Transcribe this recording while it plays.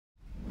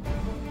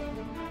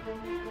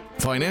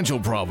financial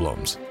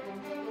problems,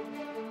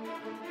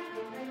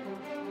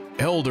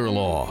 elder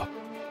law,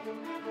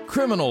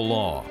 criminal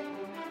law,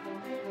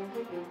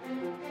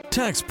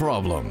 tax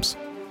problems,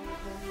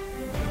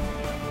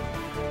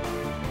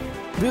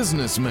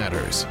 business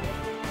matters,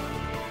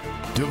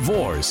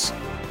 divorce,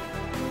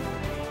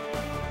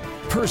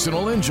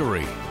 personal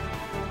injury,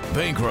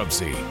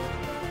 bankruptcy,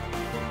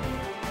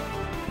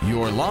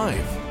 your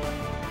life,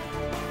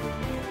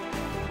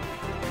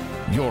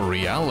 your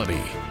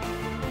reality.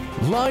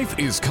 Life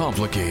is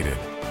complicated.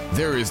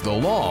 There is the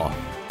law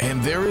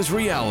and there is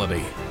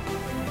reality.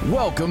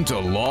 Welcome to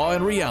Law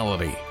and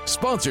Reality,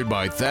 sponsored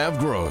by Thav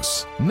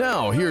Gross.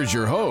 Now here's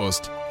your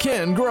host,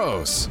 Ken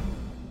Gross.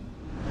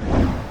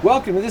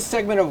 Welcome to this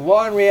segment of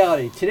Law and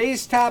Reality.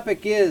 Today's topic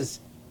is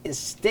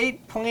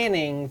estate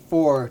planning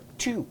for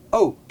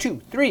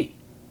 2023.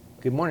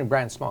 Good morning,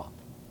 Brian Small.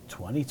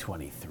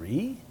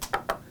 2023?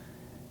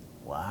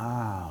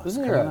 Wow.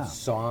 Wasn't there a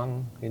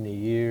song in the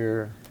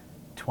year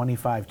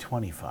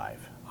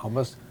 2525?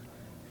 almost?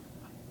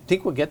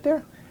 Think we'll get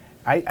there?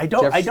 I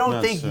don't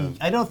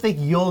think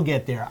you'll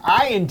get there.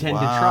 I intend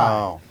to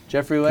try.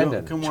 Jeffrey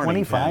Linden. Good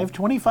morning,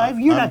 25?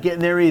 You're not getting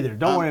there either.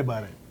 Don't worry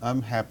about it.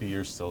 I'm happy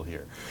you're still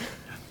here.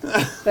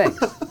 Thanks.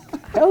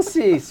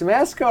 Elsie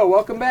Simasco,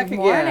 welcome back Good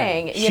again.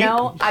 morning. You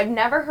know, I've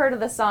never heard of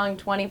the song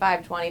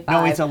 2525.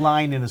 No, it's a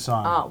line in a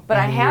song. Oh, but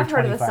I In the year have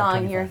heard of the 25, song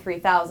 25. Year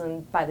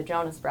 3000 by the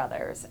Jonas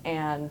Brothers.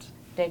 And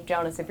Dave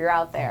Jonas, if you're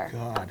out there,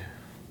 God.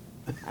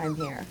 I'm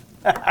here.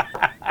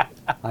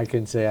 I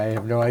can say I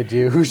have no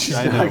idea who she's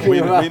I know. talking We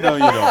about. know you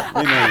don't.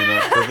 We know you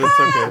don't. But it's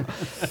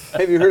okay.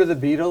 Have you heard of the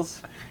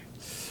Beatles?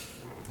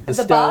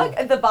 The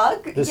Bug? The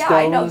Bug? The Yeah,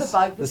 I know the Stones?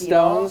 Bug. The Beatles.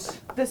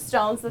 Stones? The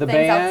Stones, the The things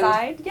band?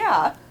 outside.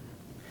 Yeah.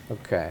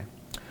 Okay.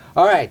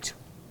 All right.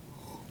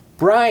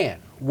 Brian,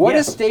 what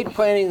Yes. estate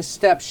planning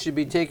steps should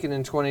be taken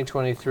in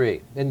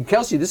 2023? And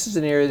Kelsey, this is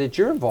an area that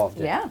you're involved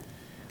in. Yeah.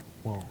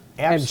 Well,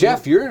 And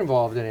Jeff, you're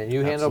involved in it. You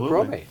handle Absolutely.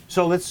 probate.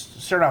 So let's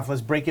start off.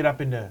 Let's break it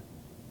up into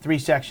 3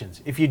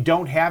 sections. If you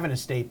don't have an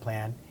estate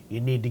plan,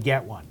 you need to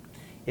get one.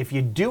 If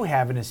you do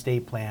have an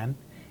estate plan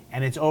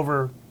and it's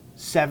over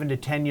 7 to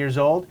 10 years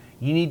old,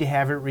 you need to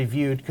have it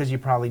reviewed because you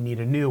probably need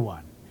a new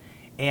one.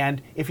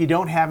 And if you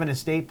don't have an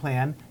estate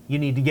plan, you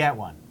need to get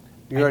one.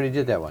 You already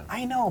did that one.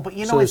 I know, but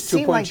you know, So it it's 2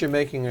 seemed points like you're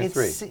making or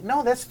it's- 3?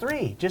 No, that's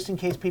 3, just in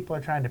case people are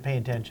trying to pay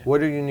attention. What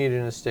do you need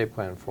an estate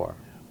plan for?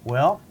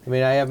 Well, I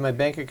mean, I have my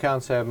bank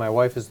accounts. I have my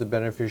wife as the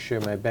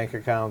beneficiary of my bank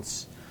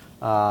accounts.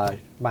 My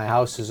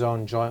house is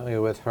owned jointly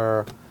with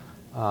her.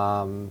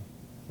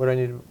 What do I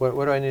need? What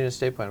do I need an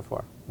estate plan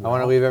for? I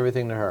want to leave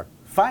everything to her.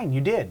 fine,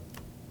 you did.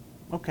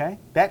 Okay,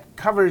 that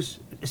covers.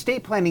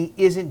 Estate planning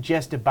isn't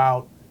just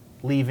about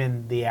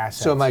leaving the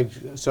assets.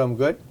 So I'm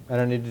good. I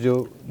don't need to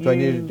do. Do I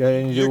need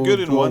to You're do, good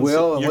in do a one se-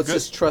 will? And you're what's good-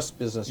 this trust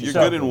business? You're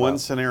talking good in one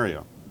about?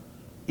 scenario.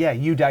 Yeah,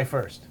 you die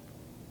first.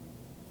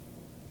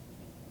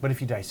 But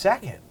if you die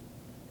second,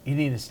 you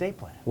need an estate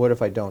plan. What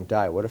if I don't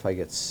die? What if I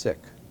get sick?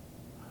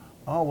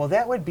 Oh, well,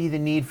 that would be the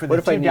need for What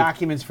the if I 2 need-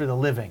 documents for the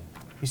living.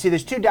 You see,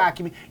 there's 2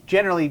 documents.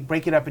 Generally,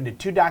 break it up into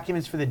 2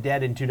 documents for the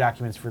dead and 2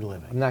 documents for the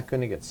living. I'm not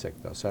going to get sick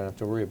though, so I don't have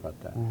to worry about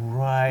that.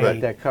 Right.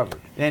 Got that covered.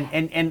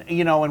 And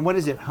you know, and what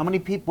is it? How many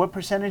people? What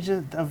percentage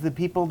of the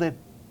people that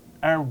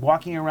are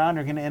walking around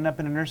are going to end up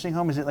in a nursing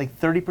home? Is it like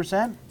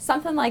 30%?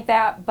 Something like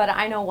that. But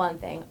I know one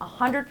thing.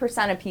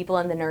 100% of people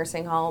in the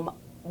nursing home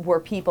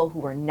were people who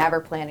were never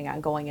planning on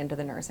going into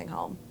the nursing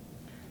home.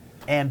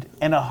 And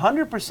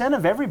 100%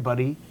 of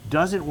everybody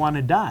doesn't want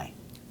to die.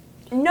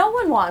 No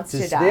one wants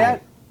Does to die.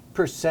 that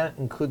percent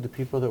include the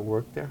people that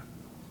work there?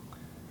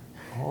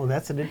 Oh,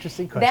 that's an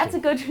interesting question. That's a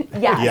good,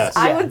 yes, Yes.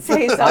 I would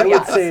say so, I would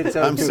yes. say it's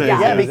I'm okay. saying Yeah,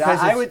 yes. because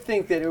I it's- would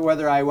think that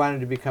whether I wanted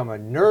to become a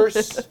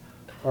nurse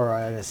or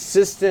an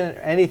assistant,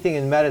 anything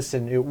in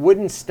medicine, it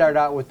wouldn't start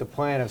out with the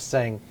plan of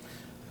saying,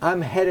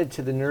 I'm headed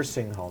to the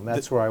nursing home.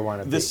 That's where I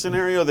want to be. The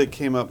scenario that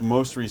came up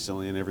most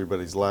recently in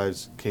everybody's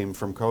lives came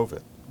from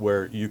COVID,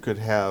 where you could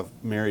have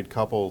married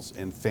couples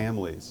and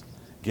families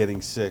getting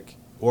sick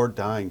or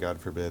dying, God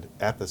forbid,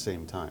 at the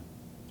same time.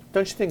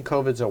 Don't you think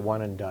COVID's a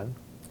one and done?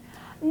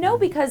 No,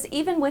 because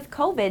even with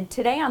COVID,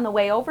 today on the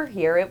way over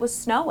here, it was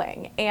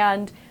snowing.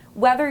 And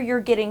whether you're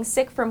getting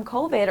sick from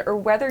COVID or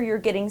whether you're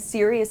getting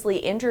seriously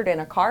injured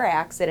in a car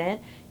accident,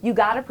 you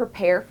got to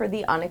prepare for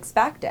the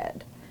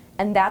unexpected.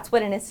 And that's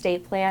what an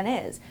estate plan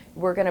is.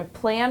 We're going to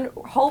plan,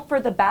 hope for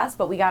the best,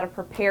 but we got to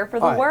prepare for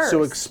the All right, worst.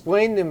 so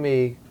explain to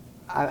me,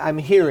 I'm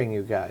hearing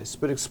you guys,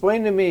 but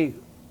explain to me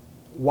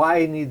why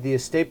I need the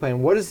estate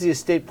plan. What does the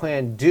estate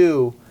plan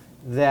do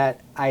that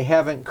I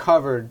haven't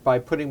covered by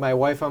putting my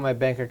wife on my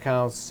bank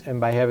accounts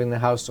and by having the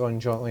house owned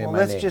jointly in Well, my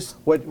let's name? just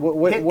What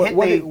hit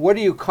what are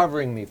you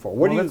covering me for?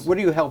 What Well, are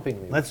you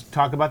helping me Let's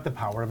talk about the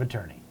power of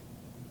attorney.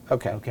 with?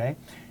 Okay. Okay,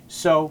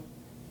 so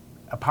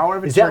a power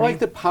of Is attorney. that like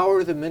the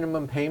power of the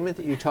minimum payment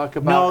that you talk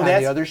about no? on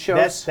That's the other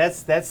shows?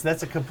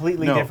 That's a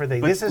completely different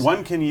thing. But This is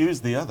one can use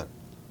the other.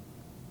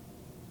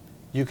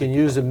 You can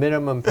use a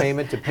minimum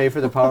payment to pay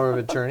for the power of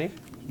attorney?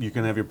 You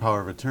can have your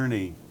power of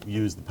attorney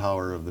use the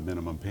power of the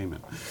minimum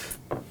payment.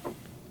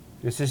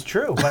 This is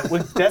true, but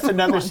that's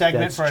another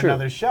segment That's for true.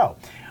 another show.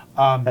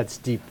 That's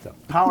deep, though.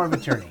 Power of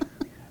attorney,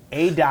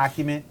 a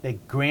document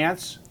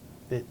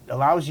that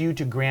allows you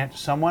to grant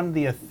someone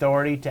the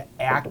authority to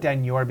act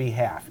on your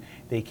behalf.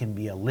 They can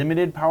be a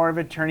limited power of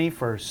attorney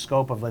for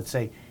scope of, let's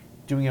say,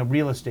 doing a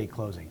real estate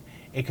closing.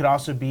 It could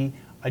also be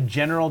a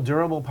general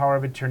durable power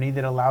of attorney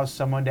that allows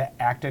someone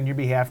to act on your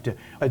behalf to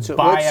Right, so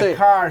buy let's a say-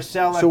 car,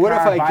 sell a so what if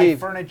car, I buy gave-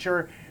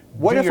 furniture.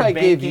 What do if your I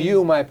gave banking.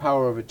 you my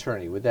power of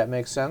attorney? Would that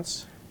make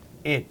sense?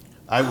 It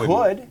I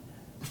wouldn't. could.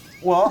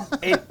 Well,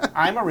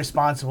 I'm a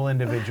responsible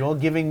individual.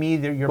 Giving me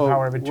your Well,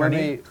 power of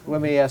attorney. Let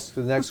me ask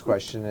the next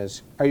question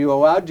is, are you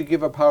allowed to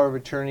give a power of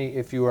attorney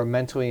if you are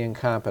mentally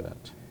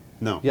incompetent?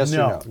 No. Yes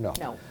No. or no?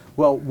 No.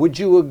 Well, would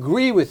you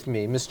agree with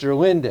me, Mr.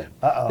 Linden,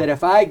 Uh-oh. that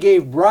if I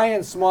gave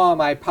Brian Small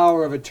my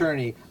power of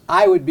attorney,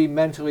 I would be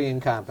mentally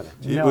incompetent?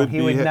 No,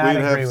 he would not we'd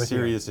agree have with you.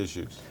 serious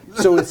issues.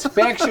 So it's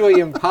factually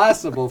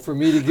impossible for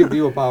me to give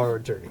you a power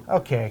of attorney.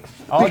 Okay.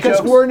 All Because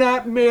jokes- we're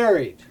not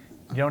married.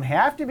 You don't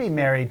have to be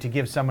married to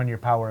give someone your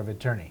power of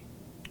attorney.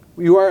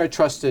 You are a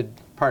trusted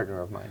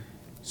partner of mine.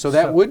 So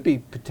that So- would be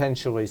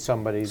potentially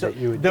somebody So that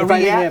you would, the if I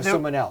didn't rea- have the-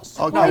 someone else.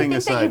 All Well, I kidding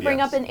think that you aside, bring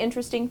yes. up an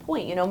interesting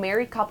point. You know,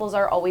 married couples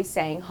are always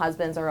saying,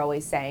 husbands are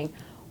always saying,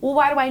 well,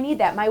 why do I need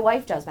that? My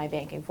wife does my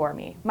banking for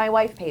me. My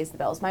wife pays the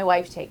bills. My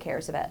wife takes care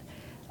of it.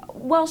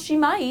 Well, she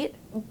might,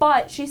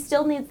 but she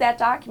still needs that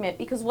document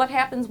because what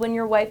happens when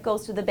your wife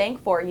goes to the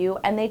bank for you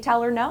and they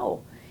tell her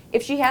no?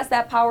 If she has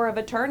that power of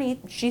attorney,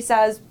 she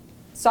says,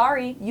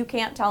 sorry, you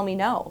can't tell me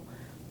no.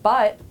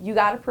 But you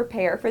got to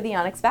prepare for the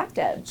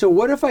unexpected. So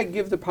what if I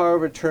give the power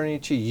of attorney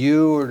to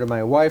you or to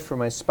my wife or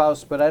my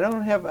spouse, but I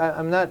don't have,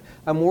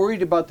 I'm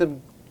worried about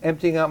them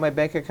emptying out my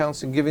bank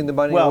accounts and giving the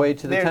money away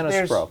to the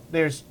tennis pro.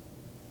 There's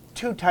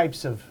two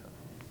types of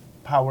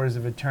powers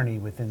of attorney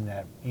within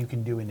that. You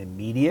can do an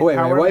immediate Oh, wait,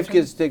 power my of wife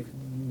attorney.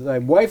 my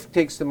wife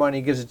takes the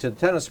money, gives it to the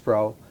tennis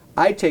pro.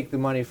 I take the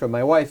money from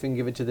my wife and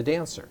give it to the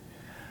dancer.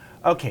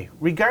 Okay,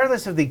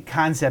 regardless of the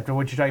concept of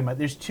what you're talking about,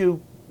 there's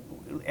two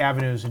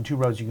avenues and two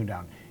roads you can go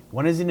down.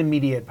 One is an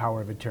immediate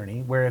power of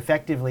attorney, where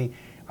effectively,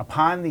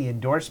 upon the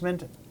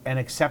endorsement and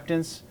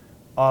acceptance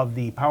of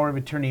the power of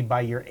attorney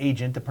by your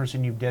agent, the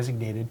person you've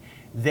designated,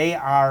 they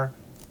are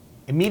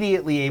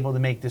immediately able to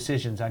make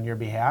decisions on your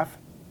behalf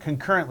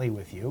concurrently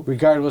with you.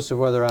 Regardless of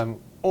whether I'm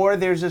Or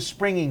there's a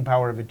springing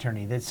power of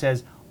attorney that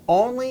says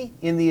only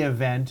in the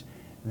event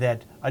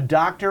that a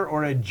doctor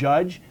or a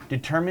judge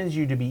determines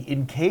you to be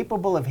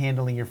incapable of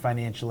handling your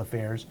financial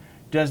affairs,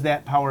 does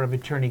that power of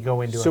attorney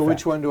go into effect. So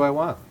which one do I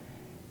want?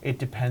 It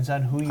depends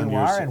on who you On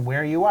your are si- and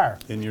where you are.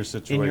 In your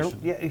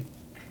situation.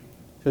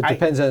 So it I-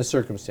 depends on the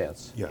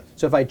circumstance. Yes.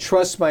 So if I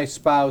trust my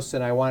spouse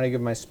and I want to give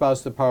my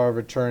spouse the power of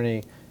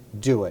attorney,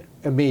 do it.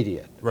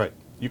 Immediate. Right.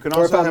 You can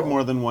Or if also I'm- have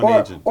more than one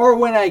or, agent. Or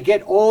when I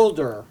get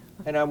older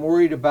and I'm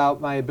worried about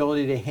my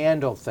ability to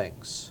handle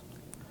things.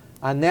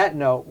 On that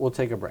note, we'll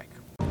take a break.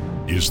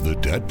 Is the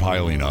debt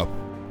piling up?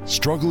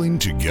 Struggling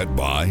to get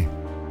by?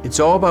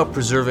 It's all about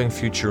preserving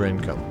future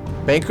income.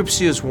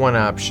 Bankruptcy is one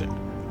option.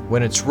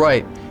 When it's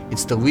right,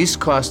 it's the least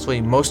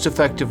costly, most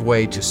effective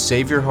way to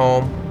save your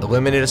home,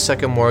 eliminate a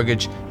second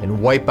mortgage,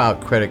 and wipe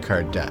out credit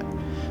card debt.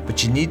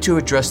 But you need to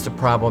address the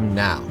problem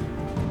now.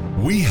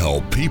 We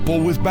help people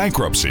with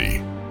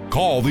bankruptcy.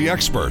 Call the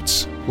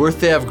experts.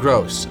 Worth Ave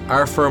Gross.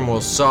 Our firm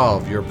will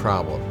solve your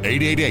problem.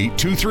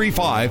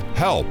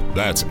 888-235-HELP.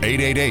 That's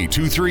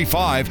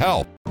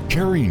 888-235-HELP.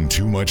 Carrying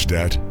too much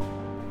debt?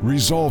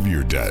 Resolve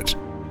your debt.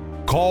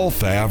 Call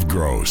Thav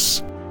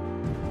Gross.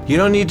 You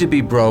don't need to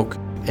be broke,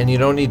 and you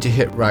don't need to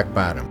hit rock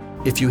bottom.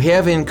 If you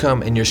have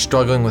income and you're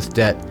struggling with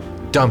debt,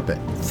 dump it.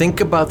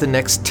 Think about the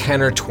next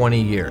 10 or 20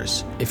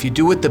 years. If you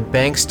do what the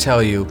banks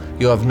tell you,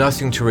 you'll have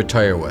nothing to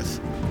retire with.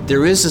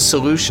 There is a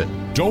solution.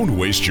 Don't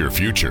waste your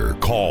future.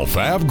 Call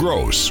Thav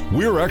Gross.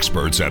 We're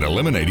experts at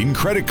eliminating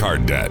credit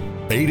card debt.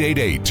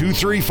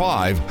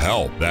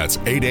 888-235-HELP. That's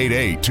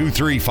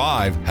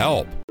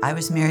 888-235-HELP. I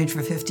was married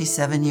for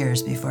 57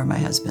 years before my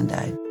husband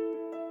died.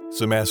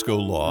 Simasco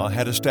Law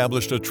had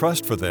established a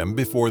trust for them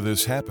before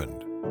this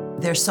happened.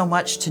 There's so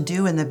much to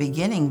do in the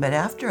beginning, but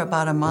after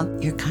about a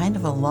month, you're kind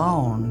of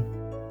alone.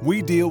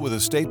 We deal with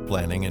estate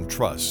planning and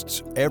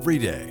trusts every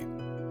day.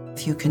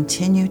 If you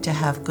continue to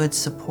have good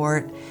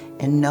support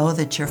and know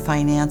that your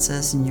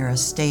finances and your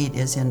estate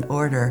is in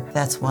order,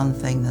 that's one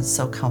thing that's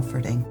so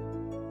comforting.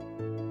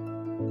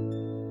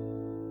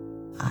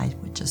 I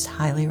would just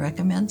highly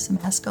recommend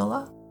Simasco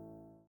Law.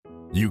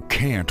 You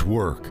can't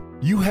work.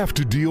 You have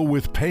to deal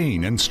with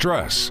pain and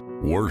stress.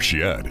 Worse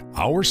yet,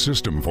 our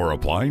system for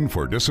applying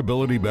for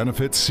disability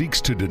benefits seeks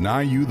to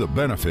deny you the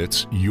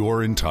benefits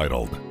you're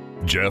entitled.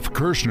 Jeff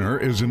Kirschner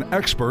is an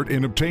expert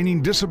in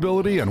obtaining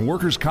disability and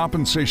workers'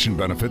 compensation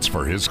benefits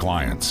for his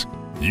clients.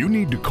 You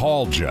need to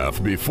call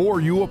Jeff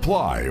before you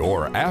apply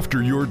or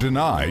after you're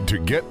denied to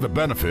get the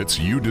benefits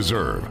you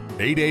deserve.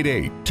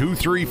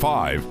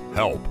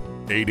 888-235-HELP.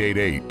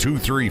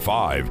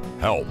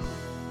 888-235-HELP.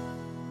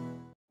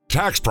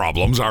 Tax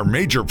problems are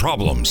major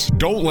problems.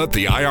 Don't let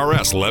the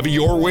IRS levy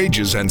your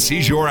wages and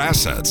seize your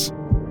assets.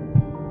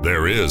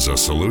 There is a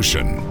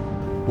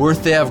solution.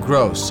 Worth Ave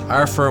Gross.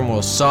 Our firm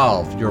will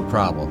solve your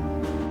problem.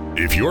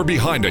 If you're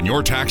behind on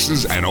your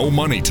taxes and owe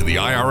money to the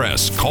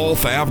IRS, call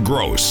Thav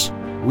Gross.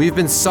 We've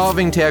been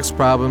solving tax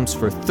problems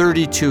for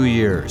 32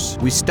 years.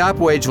 We stop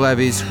wage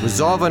levies,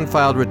 resolve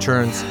unfiled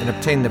returns, and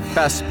obtain the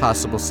best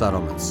possible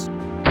settlements.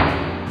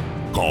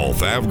 Call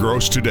Thav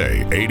Gross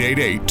today,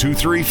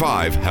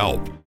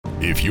 888-235-HELP.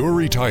 If you're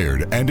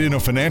retired and in a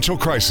financial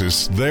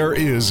crisis, there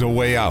is a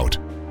way out.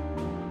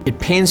 It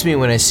pains me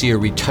when I see a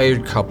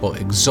retired couple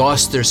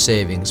exhaust their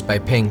savings by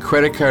paying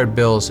credit card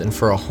bills and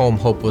for a home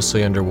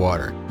hopelessly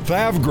underwater.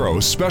 Thav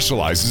Gross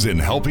specializes in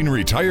helping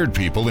retired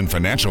people in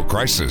financial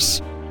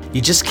crisis. You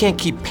just can't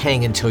keep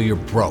paying until you're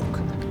broke.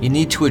 You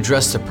need to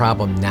address the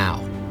problem now.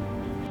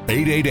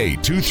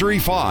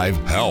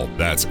 888-235-HELP.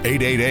 That's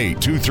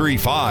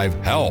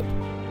 888-235-HELP.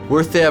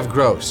 Worth Ave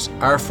Gross.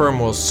 Our firm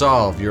will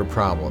solve your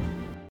problem.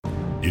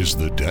 Is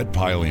the debt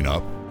piling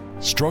up?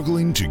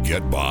 Struggling to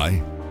get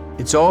by?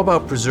 It's all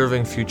about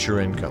preserving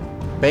future income.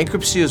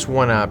 Bankruptcy is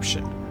one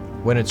option.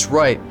 When it's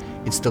right,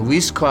 it's the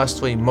least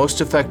costly, most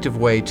effective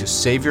way to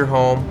save your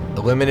home,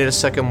 eliminate a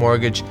second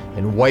mortgage,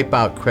 and wipe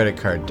out credit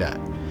card debt.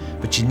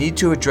 But you need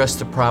to address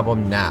the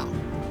problem now.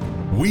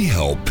 We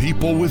help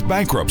people with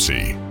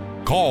bankruptcy.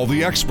 Call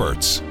the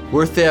experts.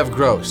 Worth Ave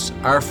Gross.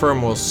 Our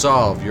firm will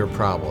solve your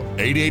problem.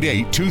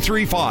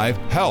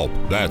 888-235-HELP.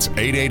 That's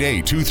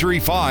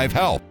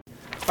 888-235-HELP.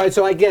 All right,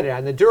 so I get it.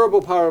 On the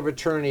durable power of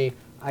attorney,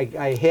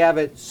 I have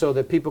it so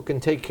that people can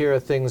take care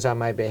of things on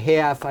my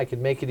behalf. I could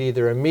make it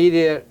either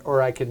immediate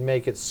or I could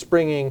make it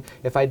springing.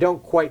 If I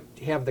don't quite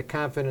have the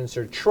confidence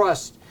or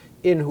trust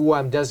in who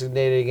I'm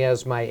designating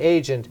as my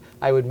agent,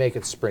 I would make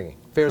it springing.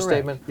 Fair Correct.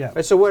 statement? Yeah. All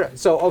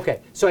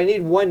right, so I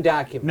need one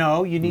document.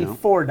 No, you need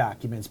 4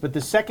 documents. But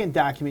the second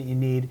document you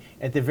need,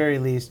 at the very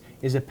least,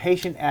 is a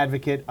patient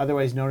advocate,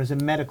 otherwise known as a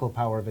medical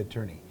power of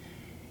attorney.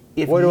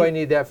 What do I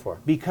need that for?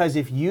 Because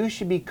if you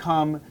should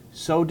become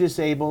so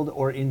disabled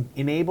or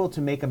unable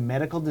to make a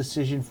medical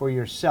decision for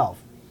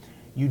yourself,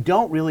 you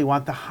don't really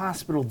want the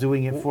hospital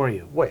doing it for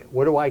you. Wait,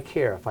 what do I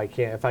care if I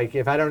can't?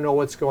 If I don't know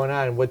what's going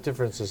on, what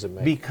difference does it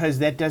make? Because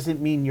that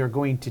doesn't mean you're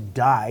going to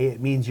die. It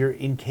means you're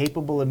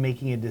incapable of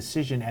making a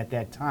decision at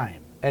that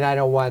time. And I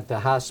don't want the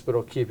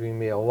hospital keeping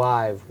me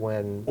alive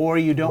when... Or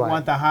you don't Right.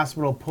 want the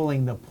hospital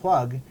pulling the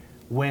plug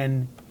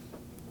when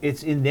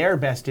it's in their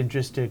best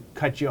interest to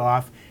cut you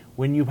off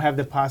when you have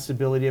the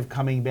possibility of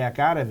coming back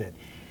out of it.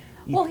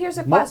 Well, here's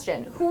a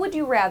question. Who would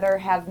you rather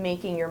have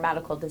making your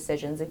medical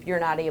decisions if you're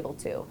not able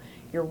to?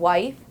 Your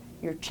wife,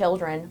 your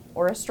children,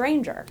 or a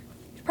stranger?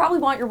 You probably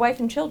want your wife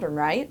and children,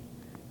 right?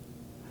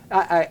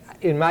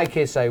 In my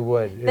case, I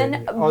would. Then-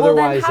 And well, then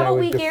otherwise, how I about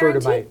would we defer to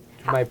guarantee-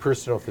 my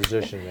personal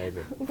physician,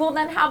 maybe. Well,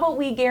 then how about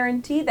we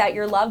guarantee that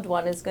your loved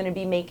one is going to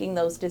be making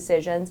those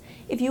decisions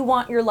if you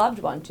want your loved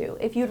one to?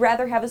 If you'd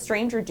rather have a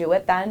stranger do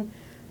it, then,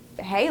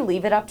 hey,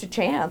 leave it up to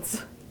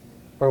chance.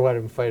 Or let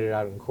him fight it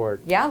out in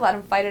court. Yeah, let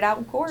him fight it out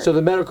in court. So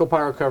the medical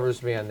power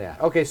covers me on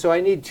that. Okay, so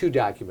I need 2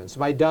 documents.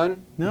 Am I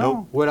done? No.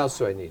 Nope. What else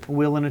do I need? A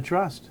will and a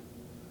trust.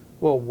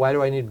 Well, why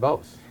do I need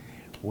both?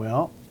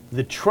 Well,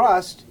 the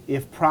trust,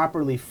 if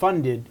properly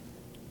funded,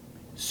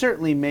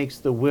 certainly makes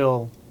the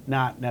will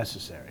not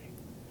necessary.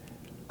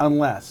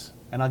 Unless,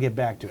 and I'll get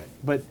back to it,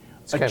 but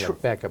It's kind of a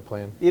backup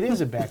plan. it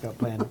is a backup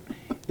plan.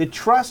 The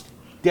trust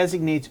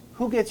designates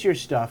who gets your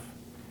stuff,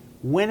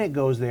 when it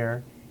goes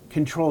there,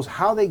 controls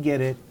how they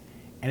get it,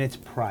 and it's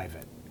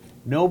private.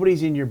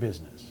 Nobody's in your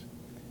business.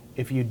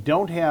 If you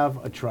don't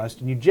have a trust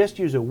and you just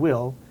use a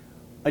will,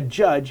 a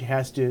judge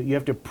you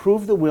have to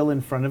prove the will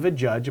in front of a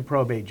judge, a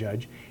probate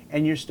judge,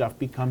 and your stuff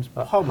becomes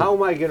public. How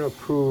am I going to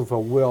approve a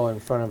will in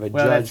front of a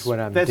Well, judge when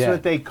I'm dead? That's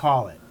what they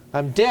call it.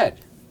 I'm dead.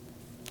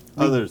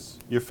 Others,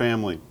 your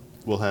family,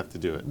 will have to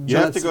do it. You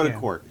have to go to yeah.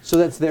 court. So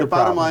that's their The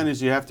bottom problem. line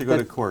is you have to go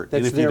to That- court. that's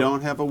And if their- you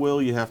don't have a will,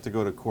 you have to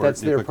go to court.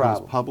 That's And their it becomes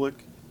problem. public.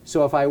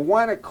 So if I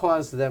want to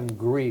cause them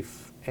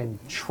grief and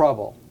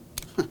trouble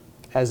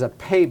as a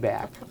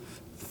payback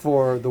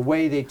for the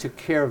way they took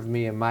care of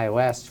me in my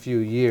last few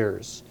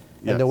years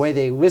and the Yes. way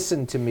they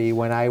listened to me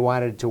when I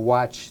wanted to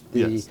watch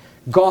the Yes.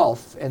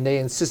 golf and they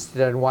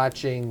insisted on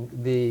watching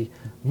the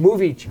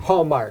movie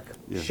Hallmark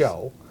Yes.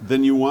 show,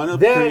 Then you want to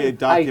Then create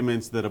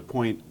documents that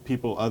appoint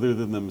people other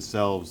than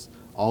themselves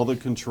all the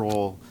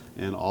control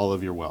and all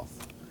of your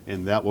wealth.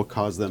 And that will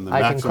cause them the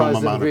I can maximum cause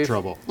them amount of grief.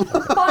 trouble.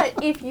 But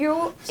if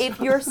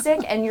you're sick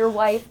and your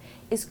wife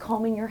is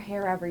combing your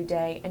hair every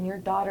day and your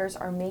daughters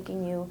are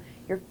making you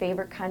your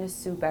favorite kind of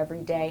soup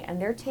every day and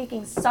they're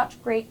taking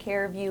such great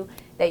care of you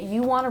that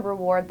you want to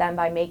reward them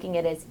by making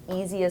it as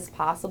easy as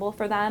possible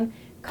for them,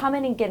 come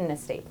in and get an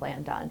estate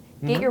plan done.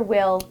 Get your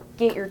will,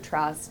 get your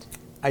trust.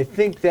 I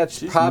think that's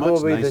She's much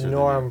probably nicer the than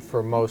norm you.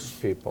 for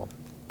most people.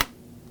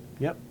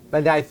 Yep.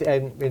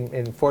 And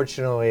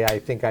unfortunately, I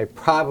think I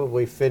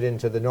probably fit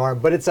into the norm.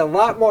 But it's a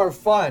lot more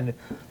fun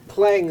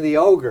playing the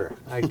ogre.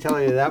 I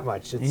tell you that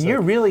much. And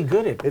you're really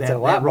good at It's that, a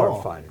lot that more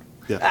role. fun.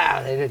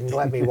 Yeah. They didn't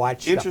let me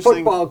watch the Interesting-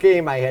 football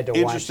game I had to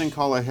Interesting watch.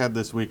 call I had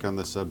this week on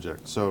this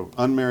subject. So,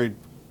 unmarried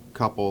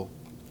couple,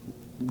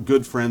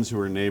 good friends who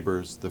were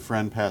neighbors. The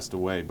friend passed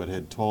away, but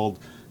had told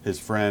his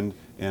friend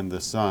and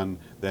the son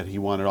that he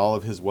wanted all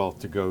of his wealth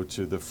to go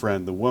to the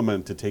friend, the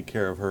woman, to take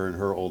care of her in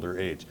her older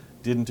age.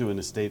 Didn't do an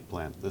estate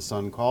plan. The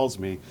son calls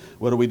me,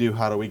 what do we do?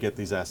 How do we get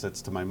these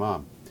assets to my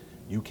mom?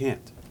 You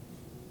can't.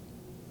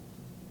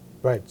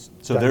 Right.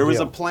 So there was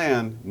a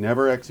plan,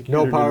 never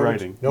executed in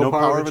writing. No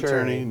power of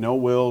attorney, no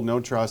will, no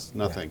trust,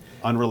 nothing.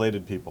 Yeah.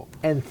 Unrelated people.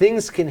 And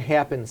things can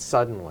happen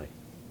suddenly.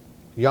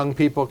 Young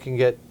people can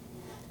get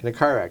in a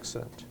car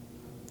accident.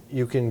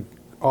 You can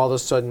all of a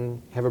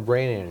sudden have a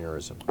brain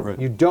aneurysm. Right.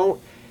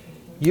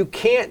 You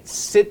can't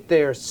sit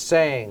there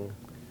saying,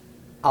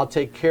 I'll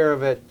take care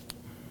of it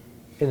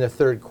in the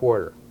third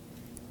quarter.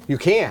 You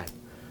can.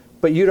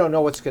 But you don't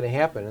know what's going to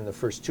happen in the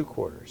first 2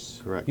 quarters.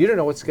 Correct. You don't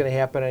know what's going to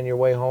happen on your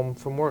way home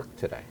from work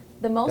today.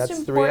 The most That's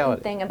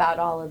important thing about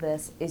all of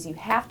this is you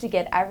have to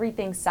get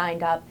everything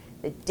signed up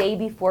the day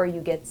before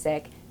you get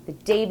sick, the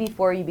day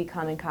before you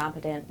become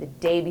incompetent, the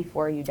day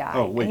before you die.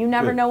 Oh, wait, and you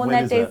never know when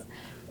that day's. that?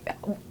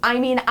 I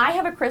mean, I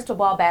have a crystal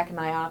ball back in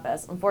my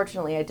office.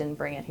 Unfortunately, I didn't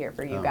bring it here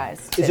for you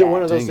guys today. Is it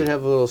one of those Dang that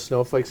have little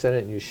snowflakes in it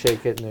and you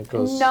shake it and it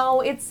goes?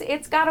 No, it's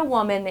got a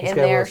woman in got a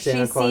there. little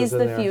Santa She Claus sees in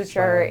the there,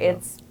 future.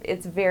 smiling.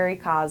 It's very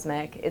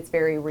cosmic. It's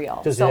very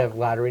real. Does it have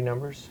lottery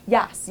numbers?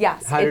 Yes,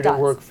 How it did does.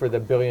 it work for the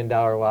 $1 billion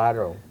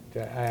lotto?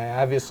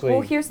 Obviously, Well,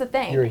 here's the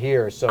thing. you're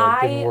here, so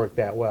it didn't work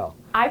that well.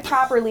 I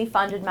properly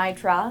funded my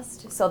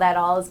trust, so that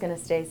all is going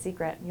to stay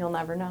secret. You'll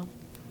never know.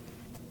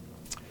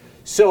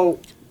 So,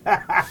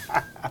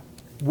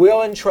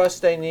 will and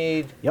trust I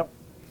need, Yep.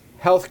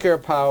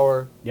 healthcare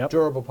power, Yep.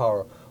 durable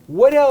power.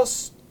 What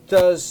else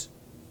do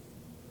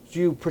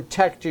you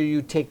protect or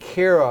you take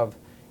care of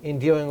in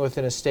dealing with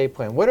an estate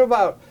plan? What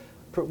about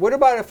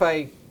if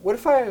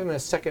I'm in a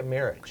second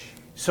marriage?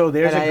 So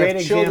there's And a I great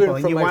have children example,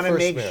 and from you my want to first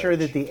make sure marriage.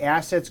 that the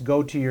assets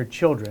go to your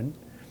children,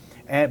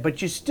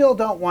 but you still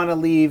don't want to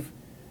leave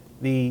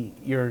when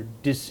you're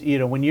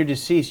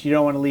deceased, you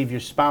don't want to leave your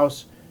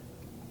spouse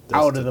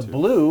out of the Destitute.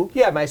 blue.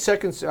 Yeah,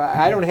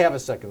 I don't have a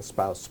second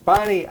spouse.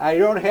 Bonnie, I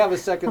don't have a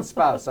second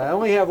spouse. I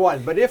only have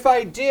one. But if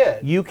I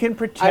did, You can I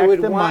protect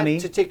would the want money.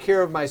 to take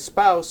care of my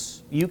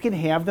spouse. You can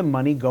have the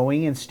money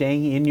going and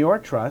staying in your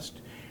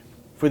trust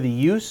for the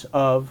use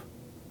of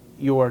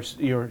your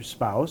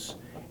spouse,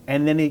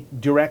 and then it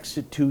directs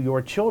it to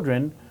your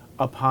children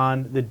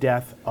upon the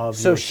death of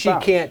So your she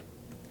spouse. can't,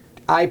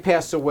 I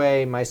pass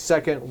away, my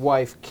second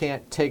wife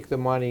can't take the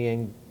money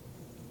and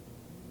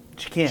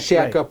She can't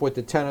shack right. up with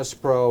the tennis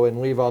pro and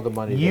leave all the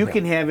money to You him.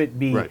 can have it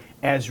be Right.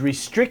 as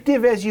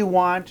restrictive as you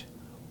want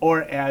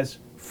or as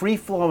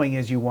free-flowing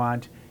as you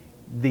want.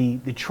 The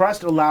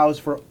trust allows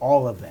for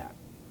all of that.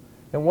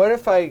 And what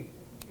if I've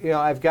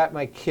got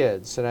my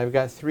kids, and I've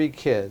got 3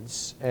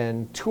 kids,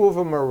 and 2 of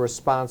them are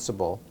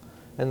responsible,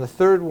 and the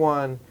third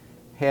one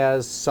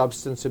has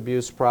substance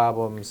abuse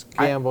problems,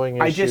 gambling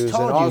I issues, just and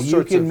told all you, you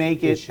sorts can of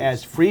make it issues.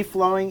 as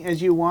free-flowing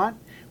as you want,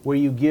 where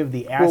you give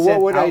the asset Well,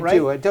 what would outright. I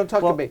do? Don't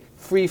talk Well, to me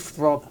free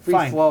flowing.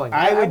 fine.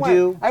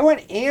 I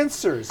want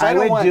answers. I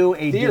don't would want do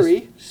a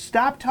theory.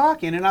 stop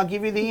talking, and I'll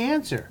give you the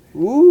answer.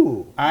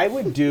 Ooh, I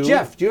would do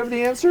Jeff, do you have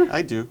the answer?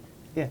 I do.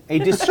 a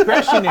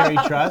discretionary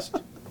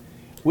trust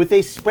with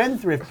a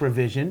spendthrift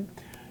provision,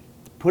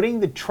 putting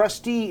the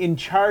trustee in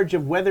charge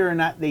of whether or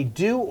not they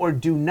do or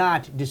do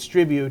not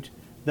distribute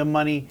the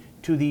money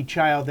to the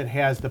child that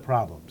has the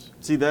problems.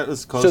 See, that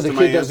was close So the to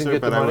my kid doesn't answer,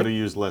 get the but I money? would have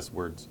used less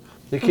words.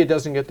 The kid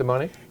doesn't get the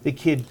money. The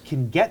kid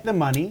can get the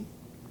money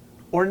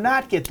or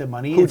not get the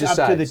money. Who It's up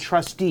to the decides?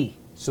 trustee.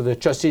 So the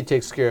trustee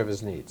takes care of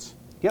his needs.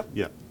 Yep.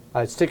 Yeah.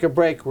 Let's take a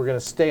break. We're going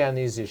to stay on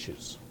these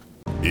issues.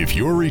 If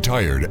you're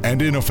retired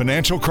and in a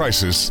financial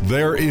crisis,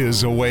 there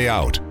is a way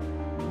out.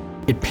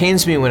 It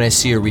pains me when I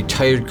see a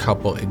retired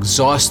couple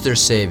exhaust their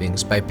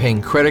savings by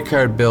paying credit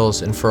card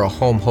bills and for a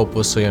home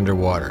hopelessly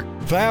underwater.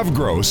 Thav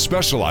Gross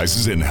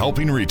specializes in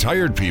helping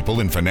retired people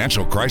in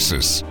financial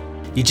crisis.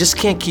 You just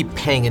can't keep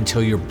paying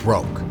until you're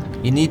broke.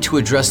 You need to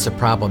address the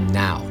problem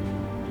now.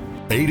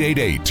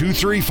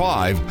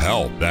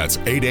 888-235-HELP. That's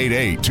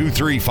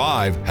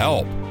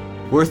 888-235-HELP.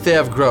 We're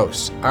Thav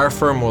Gross. Our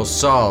firm will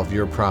solve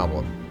your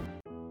problem.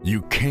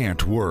 You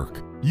can't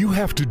work. You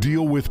have to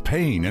deal with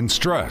pain and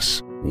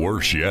stress.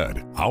 Worse yet,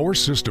 our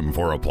system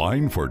for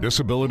applying for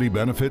disability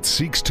benefits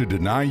seeks to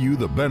deny you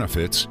the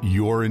benefits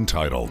you're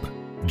entitled.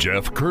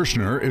 Jeff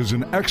Kirschner is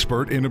an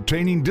expert in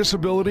obtaining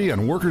disability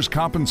and workers'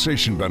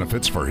 compensation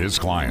benefits for his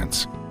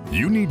clients.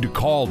 You need to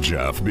call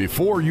Jeff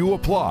before you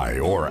apply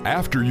or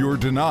after you're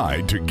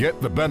denied to get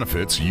the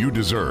benefits you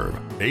deserve.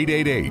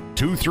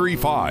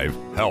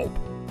 888-235-HELP.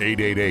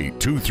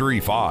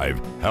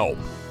 888-235-HELP.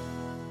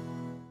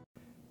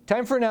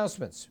 Time for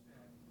announcements.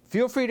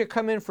 Feel free to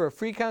come in for a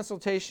free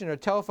consultation or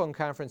telephone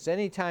conference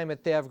anytime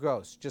at Thav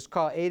Gross. Just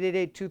call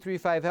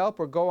 888-235-HELP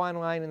or go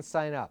online and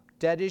sign up.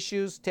 Debt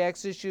issues,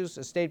 tax issues,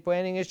 estate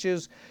planning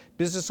issues,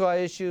 business law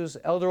issues,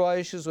 elder law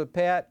issues with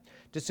Pat,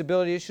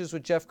 disability issues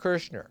with Jeff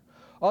Kirschner.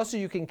 Also,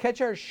 you can catch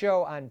our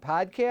show on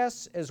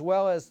podcasts as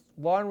well as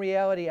Law and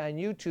Reality on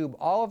YouTube.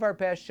 All of our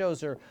past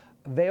shows are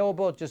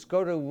available. Just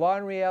go to Law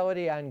and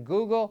Reality on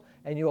Google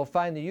and you will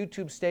find the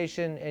YouTube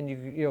station, and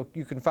you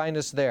can find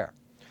us there.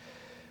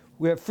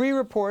 We have free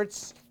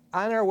reports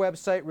on our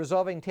website,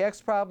 Resolving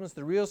Tax Problems,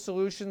 The Real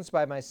Solutions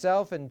by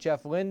myself and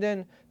Jeff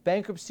Linden.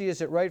 Bankruptcy,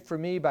 Is It Right for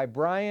Me by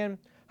Brian.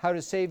 How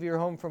to Save Your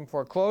Home from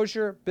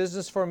Foreclosure.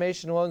 Business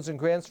Formation Loans and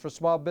Grants for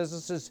Small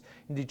Businesses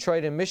in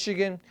Detroit and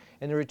Michigan.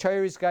 And The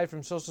Retiree's Guide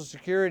from Social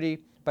Security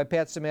by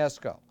Pat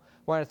Simasko. I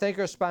want to thank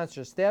our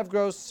sponsors,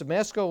 Stavros,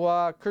 Simasko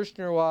Law,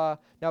 Kirshner Law.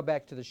 Now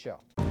back to the show.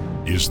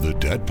 Is the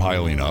debt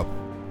piling up?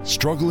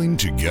 Struggling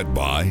to get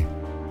by?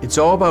 It's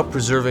all about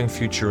preserving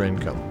future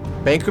income.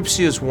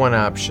 Bankruptcy is one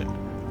option.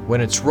 When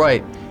it's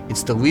right,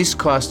 it's the least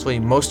costly,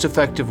 most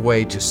effective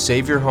way to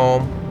save your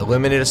home,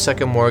 eliminate a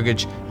second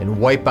mortgage, and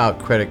wipe out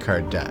credit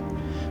card debt.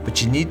 But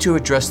you need to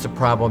address the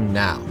problem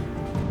now.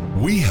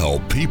 We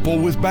help people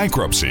with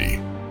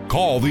bankruptcy.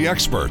 Call the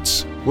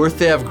experts.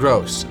 Worth Ave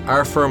Gross.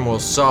 Our firm will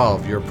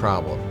solve your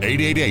problem.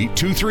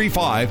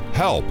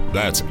 888-235-HELP.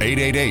 That's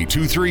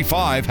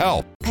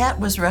 888-235-HELP. Pat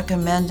was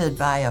recommended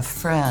by a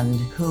friend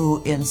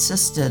who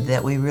insisted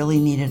that we really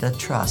needed a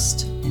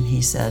trust. And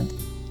he said,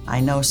 I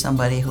know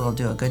somebody who will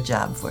do a good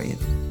job for you.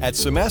 At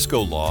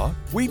Simasko Law,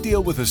 we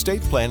deal with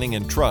estate planning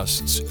and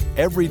trusts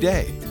every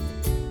day.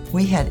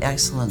 We had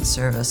excellent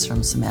service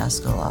from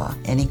Simasko Law.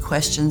 Any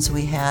questions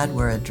we had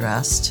were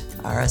addressed.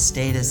 Our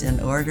estate is in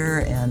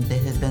order, and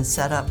it had been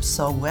set up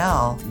so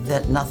well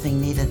that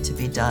nothing needed to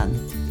be done.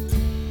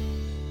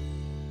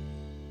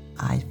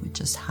 I would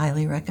just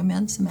highly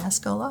recommend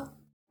Simasko Law.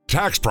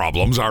 Tax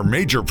problems are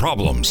major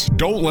problems.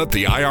 Don't let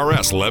the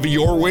IRS levy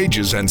your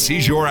wages and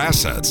seize your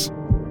assets.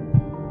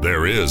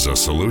 There is a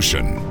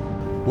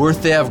solution.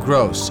 Worth Ave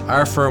Gross.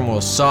 Our firm will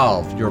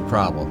solve your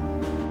problem.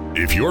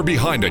 If you're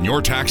behind on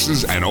your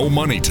taxes and owe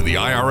money to the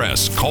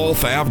IRS, call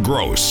Thav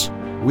Gross.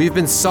 We've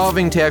been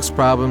solving tax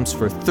problems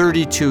for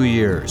 32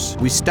 years.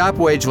 We stop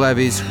wage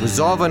levies,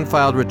 resolve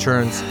unfiled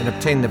returns, and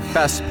obtain the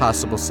best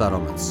possible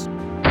settlements.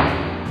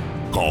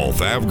 Call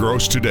Thav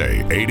Gross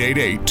today,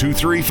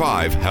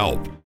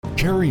 888-235-HELP.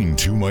 Carrying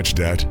too much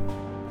debt?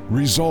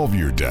 Resolve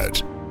your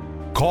debt.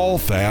 Call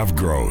Thav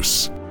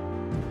Gross.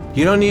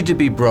 You don't need to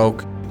be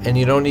broke, and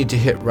you don't need to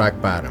hit rock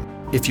bottom.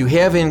 If you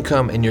have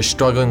income and you're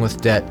struggling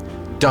with debt,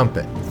 dump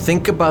it.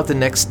 Think about the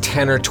next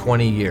 10 or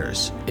 20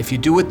 years. If you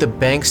do what the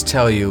banks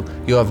tell you,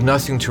 you'll have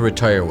nothing to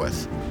retire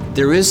with.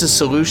 There is a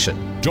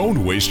solution.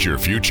 Don't waste your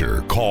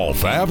future. Call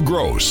Thav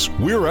Gross.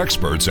 We're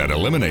experts at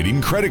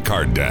eliminating credit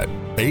card debt.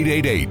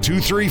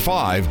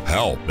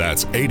 888-235-HELP.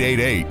 That's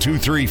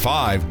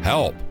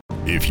 888-235-HELP.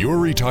 If you're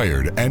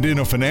retired and in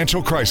a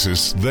financial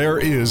crisis, there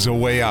is a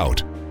way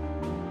out.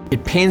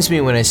 It pains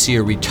me when I see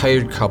a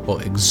retired couple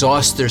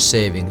exhaust their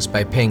savings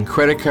by paying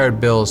credit card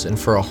bills and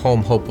for a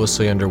home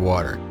hopelessly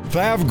underwater.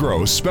 Thav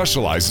Gross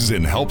specializes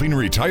in helping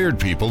retired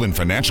people in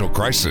financial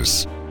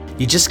crisis.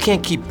 You just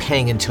can't keep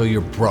paying until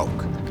you're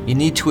broke. You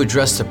need to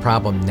address the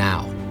problem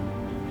now.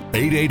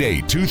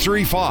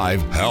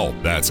 888-235-HELP.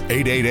 That's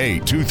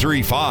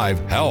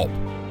 888-235-HELP.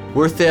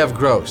 Worth Ave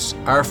Gross.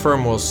 Our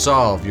firm will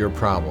solve your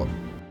problem.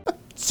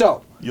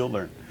 So, You'll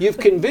learn. you've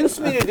convinced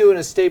me to do an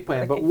estate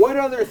plan, but what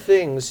other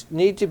things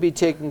need to be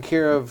taken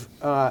care of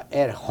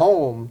at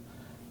home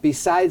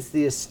besides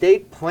the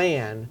estate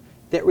plan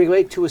that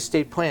relate to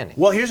estate planning?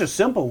 Well, here's a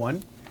simple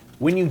one.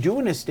 When you do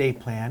an estate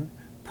plan,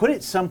 put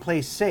it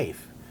someplace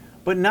safe,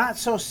 but not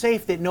so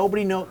safe that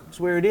nobody knows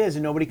where it is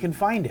and nobody can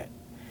find it.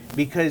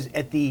 Because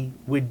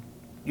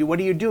what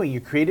are you doing?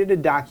 You created a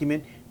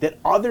document that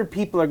other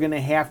people are going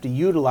to have to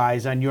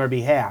utilize on your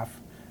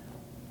behalf.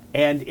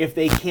 And if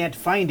they can't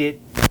find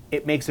it,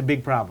 it makes a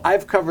big problem.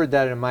 I've covered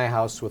that in my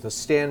house with a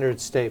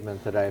standard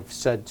statement that I've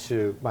said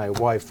to my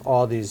wife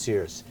all these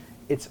years.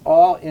 It's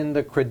all in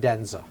the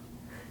credenza.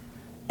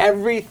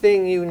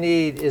 Everything you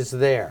need is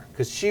there.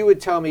 Because she would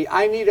tell me,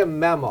 I need a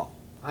memo.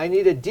 I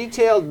need a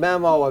detailed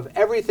memo of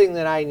everything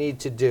that I need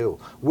to do,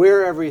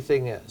 where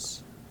everything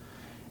is.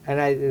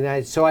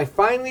 So I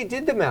finally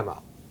did the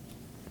memo.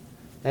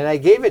 And I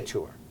gave it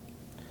to her.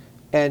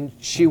 And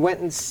she went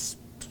and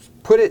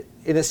put it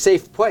in a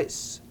safe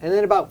place. And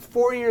then about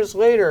 4 years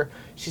later,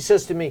 she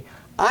says to me,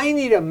 I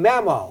need a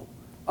memo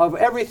of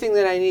everything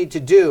that I need to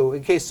do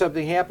in case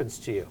something happens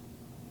to you.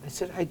 I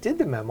said, I did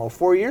the memo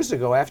 4 years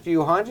ago after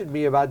you haunted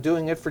me about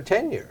doing it for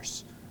 10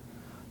 years.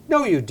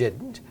 No, you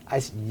didn't. I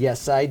said,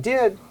 yes, I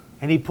did.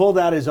 And he pulled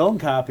out his own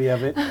copy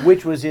of it,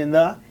 which was in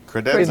the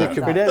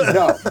Credenza.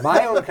 No,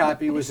 my own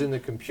copy was in the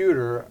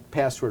computer,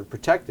 password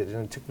protected,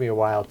 and it took me a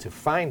while to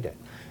find it.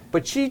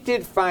 But she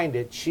did find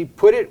it. She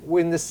put it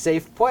in the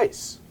safe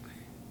place.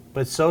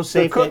 But so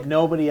safe that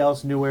nobody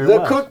else knew where it The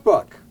was.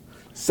 cookbook.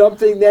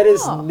 Something that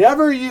is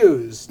never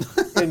used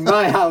in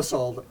my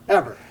household,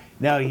 ever.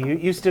 No,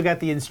 you still got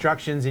the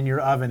instructions in your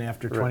oven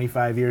after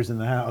 25 years in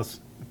the house.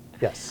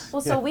 Yes.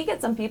 Well, so we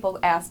get some people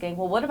asking,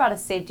 well, what about a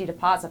safety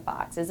deposit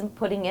box? Isn't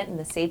putting it in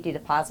the safety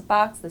deposit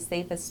box the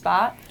safest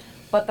spot?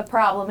 But the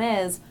problem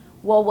is,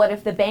 well, what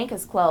if the bank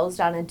is closed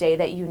on a day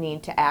that you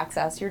need to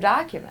access your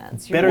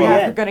documents? You're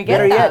never going to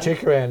get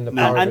them.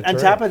 On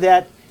top of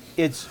that,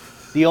 it's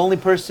the only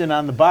person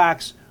on the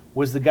box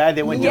was the guy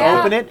that went to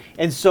open it.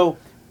 And so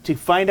to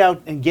find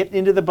out and get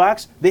into the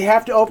box, they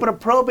have to open a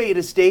probate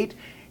estate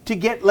to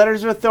get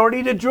letters of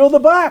authority to drill the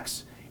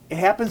box. It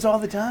happens all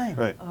the time.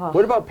 Right.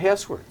 What about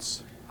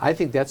passwords? I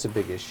think that's a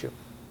big issue.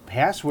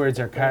 Passwords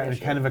are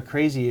kind of a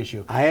crazy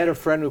issue. I had a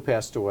friend who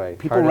passed away.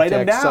 People Heart write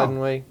them attack down.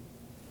 Suddenly.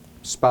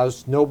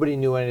 Spouse, nobody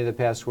knew any of the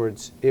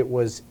passwords. It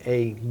was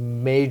a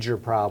major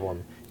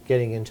problem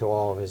getting into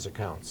all of his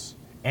accounts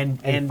And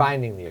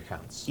finding the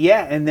accounts.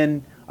 yeah, and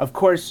then of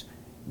course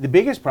the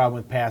biggest problem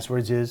with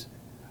passwords is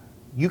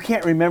you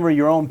can't remember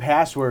your own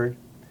password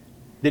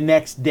the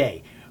next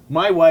day.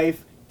 My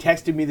wife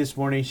texted me this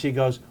morning. She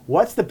goes,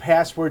 "What's the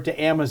password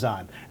to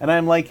Amazon?" And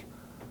I'm like,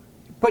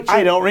 But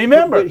I don't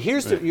remember. But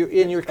here's the, you're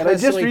And I just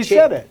constantly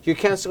reset it. You're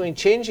constantly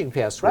changing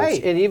passwords,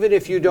 Right. and even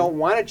if you don't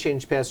want to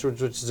change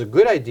passwords, which is a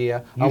good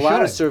idea, You a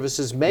lot of should.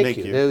 services make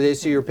you. you. They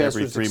see your Every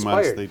password's 3 expired.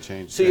 months they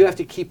change, So yeah. you have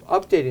to keep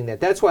updating that.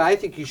 That's why I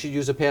think you should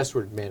use a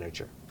password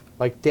manager,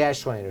 like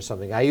Dashlane or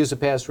something. I use a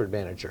password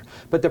manager.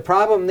 But the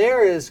problem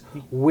there is,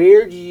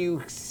 where do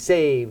you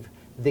save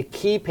the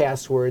key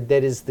password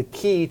that is the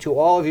key to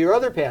all of your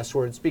other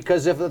passwords?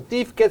 Because if a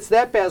thief gets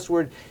that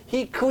password,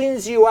 he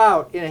cleans you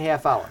out in a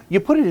half hour. you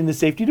put it in the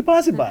safety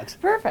deposit box.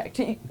 Perfect.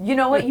 You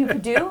know what you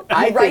could do? You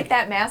I write think-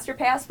 that master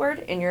password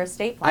in your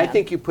estate plan. I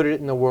think you put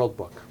it in the World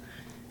Book.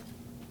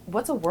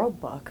 What's a world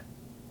book?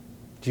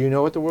 Do you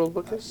know what the World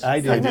Book is? I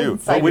do. I do.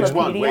 But which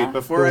one? encyclopedia? Wait,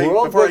 before The I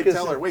World before I Book is-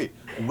 tell her, wait,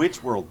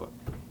 which World Book?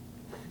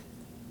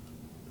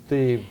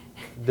 The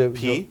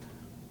P?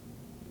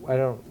 I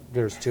don't.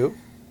 There's two.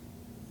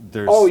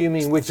 There's Oh, you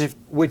mean which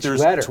there's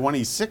letter?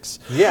 26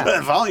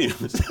 Yeah.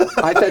 volumes.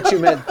 I thought you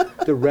meant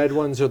the red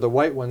ones or the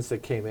white ones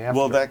that came after.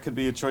 Well, that could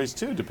be a choice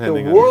too, the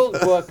depending on World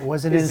Book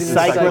Was an is an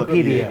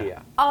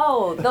encyclopedia.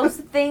 Oh, those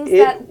things It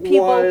that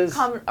people was-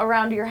 come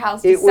around to your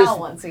house to It was sell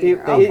once a it, year.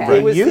 it- Okay.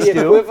 it was Used the to.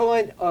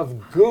 equivalent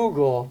of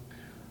Google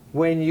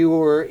when you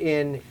were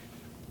in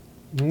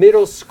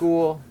middle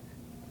school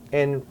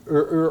and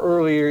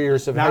earlier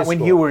years of Not high when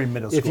school. you were in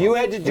middle If school. you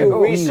had to Yeah, do when you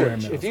were in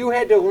research, middle if you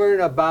had to learn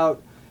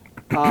about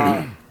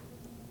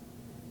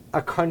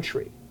a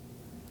country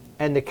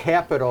and the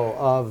capital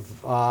of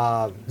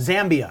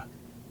Zambia.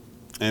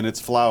 and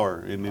its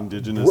flower in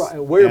indigenous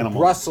where animals.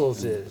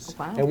 Brussels is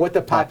Wow. and what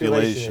the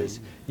population Population. is,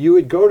 you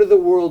would go to the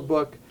World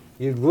Book,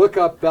 you'd look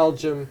up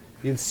Belgium,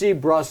 you'd see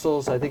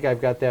Brussels, I think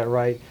I've got that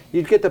right,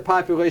 you'd get the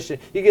population,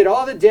 you get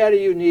all the data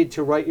you need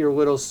to write your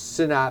little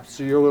synopsis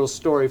or your little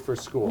story for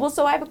school. Well,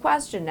 so I have a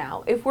question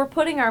now. If we're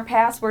putting our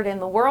password in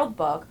the World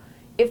Book,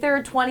 if there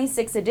are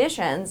 26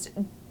 editions,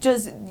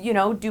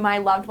 do my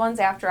loved ones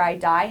after I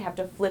die have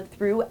to flip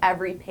through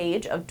every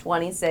page of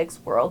 26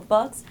 World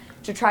Books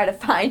to try to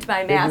find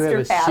my Then you have master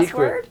a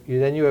password?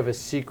 then you have a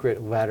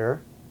secret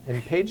letter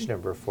and page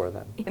number for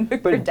them. In the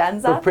But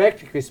credenza?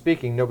 practically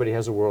speaking, nobody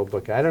has a World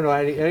Book. I don't know.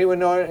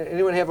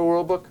 Anyone have a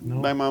World Book?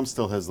 My mom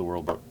still has the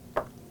World Book.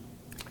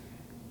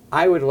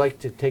 I would like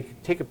to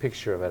take a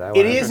picture of it. I It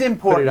wanna is put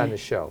important, it on the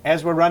show.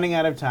 as we're running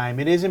out of time,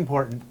 it is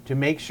important to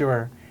make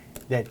sure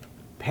that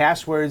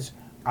passwords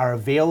are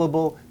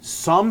available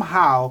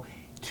somehow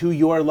to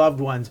your loved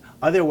ones.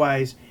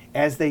 Otherwise,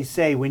 as they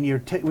say, when your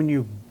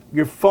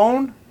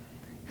phone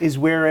is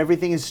where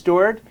everything is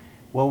stored,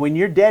 well, when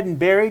you're dead and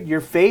buried, your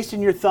face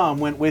and your thumb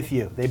went with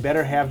you. They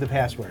better have the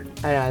password.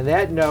 And on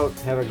that note,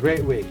 have a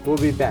great week. We'll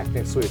be back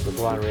next week with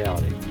Law and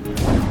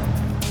Reality.